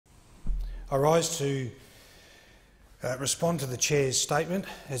I rise to respond to the Chair's statement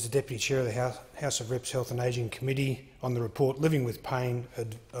as the Deputy Chair of the House of Reps Health and Ageing Committee on the report Living with Pain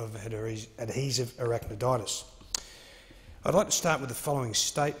of Adhesive Arachnoiditis. I'd like to start with the following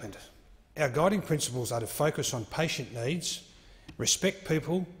statement. Our guiding principles are to focus on patient needs, respect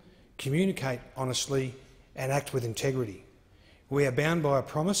people, communicate honestly and act with integrity. We are bound by a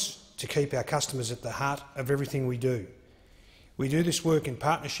promise to keep our customers at the heart of everything we do. We do this work in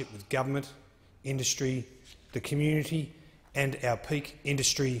partnership with government, industry, the community and our peak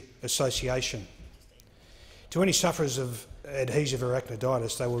industry association. To any sufferers of adhesive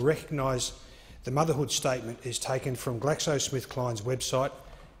arachnoiditis, they will recognise the motherhood statement is taken from GlaxoSmithKline's website,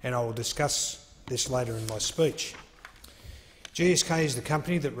 and I will discuss this later in my speech. GSK is the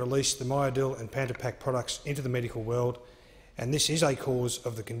company that released the Myadil and Pantapac products into the medical world, and this is a cause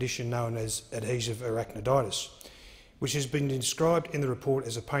of the condition known as adhesive arachnoiditis, which has been described in the report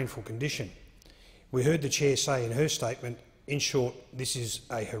as a painful condition. We heard the Chair say in her statement, in short, this is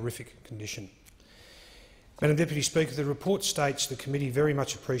a horrific condition. Madam Deputy Speaker, the report states the committee very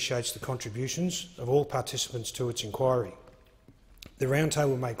much appreciates the contributions of all participants to its inquiry. The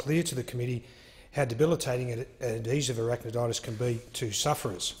roundtable made clear to the committee how debilitating adhesive arachnoiditis can be to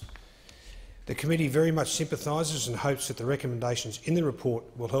sufferers. The committee very much sympathises and hopes that the recommendations in the report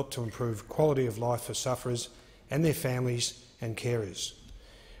will help to improve quality of life for sufferers and their families and carers.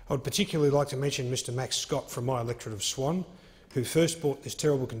 I would particularly like to mention Mr Max Scott from my electorate of Swan, who first brought this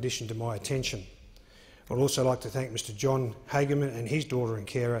terrible condition to my attention. I would also like to thank Mr John Hageman and his daughter and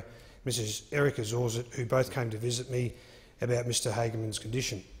carer, Mrs Erica Zorzit, who both came to visit me about Mr Hageman's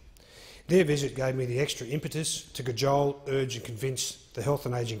condition. Their visit gave me the extra impetus to cajole, urge and convince the Health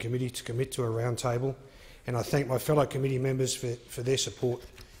and Ageing Committee to commit to a roundtable, and I thank my fellow committee members for their support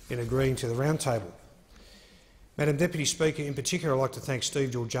in agreeing to the roundtable. Madam Deputy Speaker, in particular I'd like to thank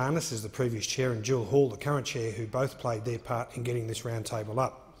Steve Georgianis as the previous chair and Jill Hall, the current chair, who both played their part in getting this roundtable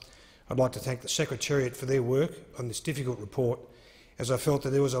up. I'd like to thank the Secretariat for their work on this difficult report, as I felt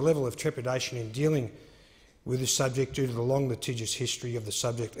that there was a level of trepidation in dealing with this subject due to the long litigious history of the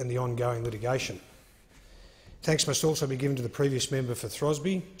subject and the ongoing litigation. Thanks must also be given to the previous member for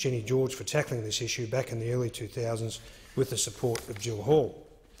Throsby, Jenny George, for tackling this issue back in the early 2000s with the support of Jill Hall.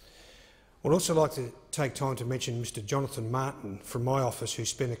 I would also like to take time to mention Mr Jonathan Martin from my office, who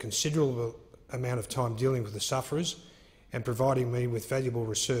spent a considerable amount of time dealing with the sufferers and providing me with valuable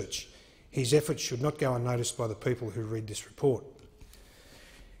research. His efforts should not go unnoticed by the people who read this report.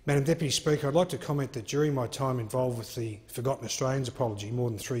 Madam Deputy Speaker, I'd like to comment that during my time involved with the Forgotten Australians apology more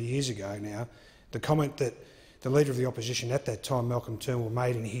than 3 years ago now, the comment that the Leader of the Opposition at that time, Malcolm Turnbull,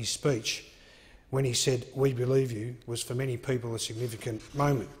 made in his speech when he said, "We believe you," was for many people a significant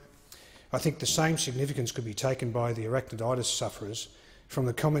moment. I think the same significance could be taken by the arachnoiditis sufferers from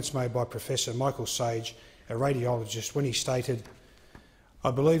the comments made by Professor Michael Sage, a radiologist, when he stated,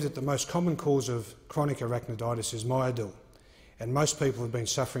 "I believe that the most common cause of chronic arachnoiditis is Myadil, and most people have been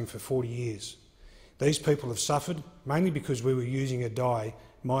suffering for 40 years. These people have suffered mainly because we were using a dye,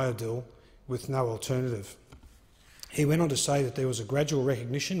 Myadil, with no alternative." He went on to say that there was a gradual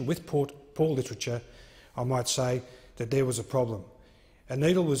recognition, with poor literature, I might say, that there was a problem. A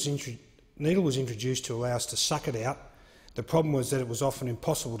needle was introduced to allow us to suck it out. The problem was that it was often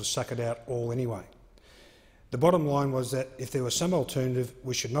impossible to suck it out all anyway. The bottom line was that if there was some alternative,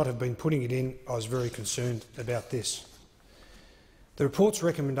 we should not have been putting it in. I was very concerned about this. The report's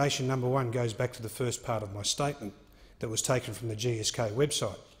recommendation number 1 goes back to the first part of my statement that was taken from the GSK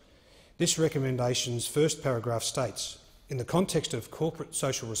website. This recommendation's first paragraph states, "In the context of corporate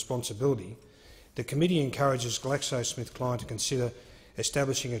social responsibility, the committee encourages GlaxoSmithKline to consider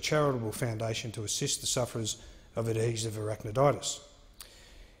establishing a charitable foundation to assist the sufferers of adhesive arachnoiditis."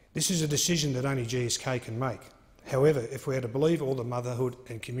 This is a decision that only GSK can make. However, if we are to believe all the motherhood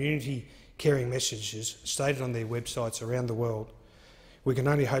and community caring messages stated on their websites around the world, we can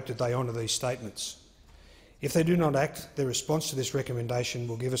only hope that they honour these statements. If they do not act, their response to this recommendation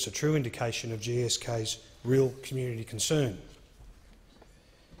will give us a true indication of GSK's real community concern.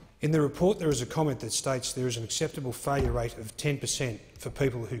 In the report, there is a comment that states there is an acceptable failure rate of 10% for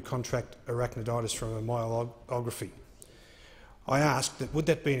people who contract arachnoiditis from a myelography. I asked that would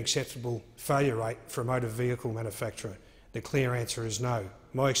that be an acceptable failure rate for a motor vehicle manufacturer? The clear answer is no.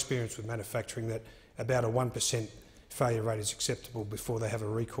 My experience with manufacturing, that about a 1% failure rate is acceptable before they have a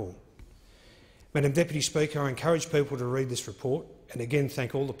recall. Madam Deputy Speaker, I encourage people to read this report and again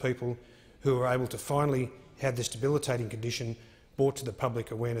thank all the people who were able to finally have this debilitating condition brought to the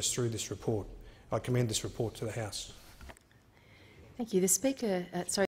public awareness through this report. I commend this report to the House. Thank you. The Speaker,